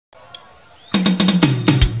A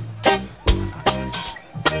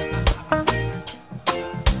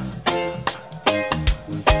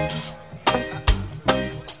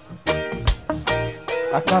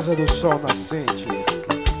casa do sol nascente.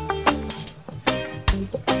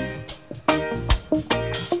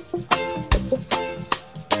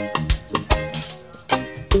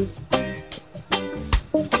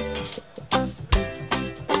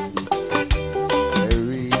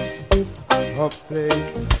 There is a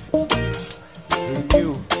place in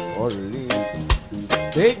New Orleans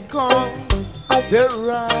they call the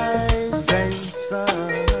rising sun.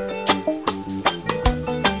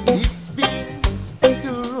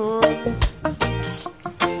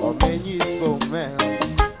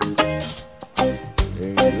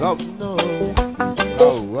 Love no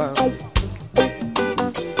how well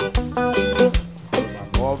my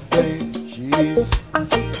morphine, she's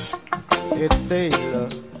a tailor.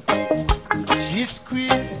 She's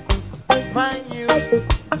quit my new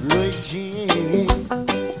blue jeans.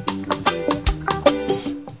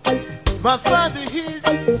 My father is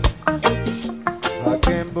a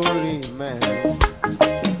gambling man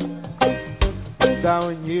down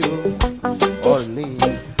in New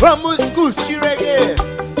Orleans. Vamos curtir reggae.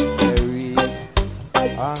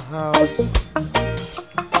 A house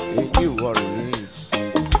in New Orleans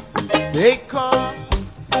they call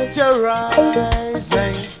the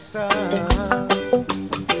rising sun.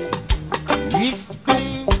 It's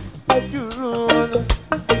been to rule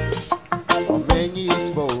for many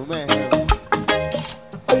small men,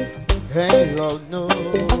 and Lord knows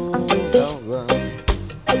the one.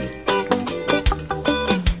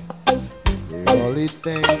 The only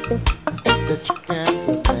thing that you can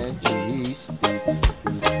imagine is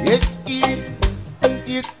yes, 𝐁𝐀𝐃𝐀.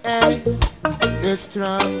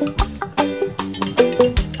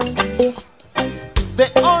 The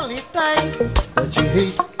only time that you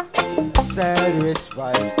hate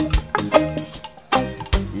satisfied,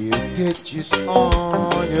 you get just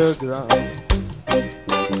on your ground.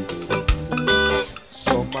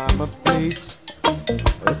 So mama, please,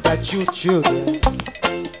 that you children,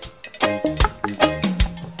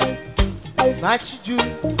 not to do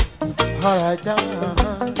all I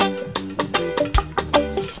done.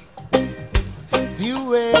 Stay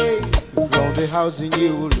away from the house in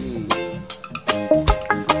New Orleans.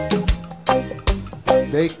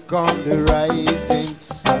 They come the rising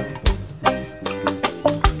sun.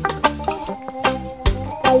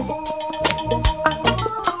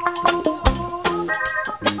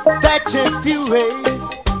 That just the way.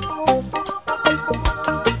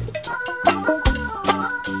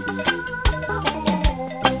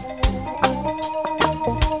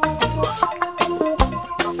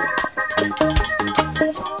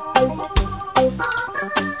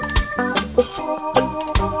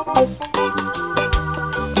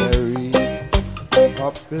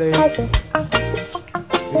 Place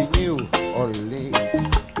in New Orleans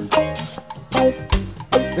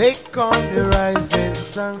they call the rising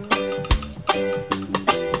sun.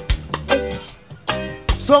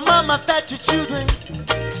 So mama, that your children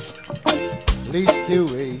please stay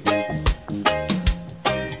away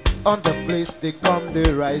on the place they come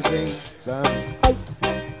the rising sun.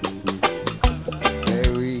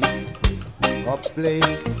 There is a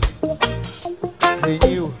place in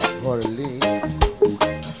New Orleans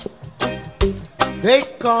they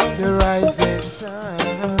call the rising sun.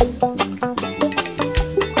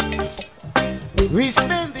 We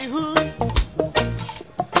spend the hood,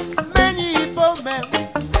 many poor men,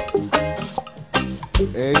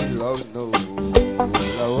 ain't love no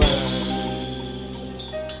love.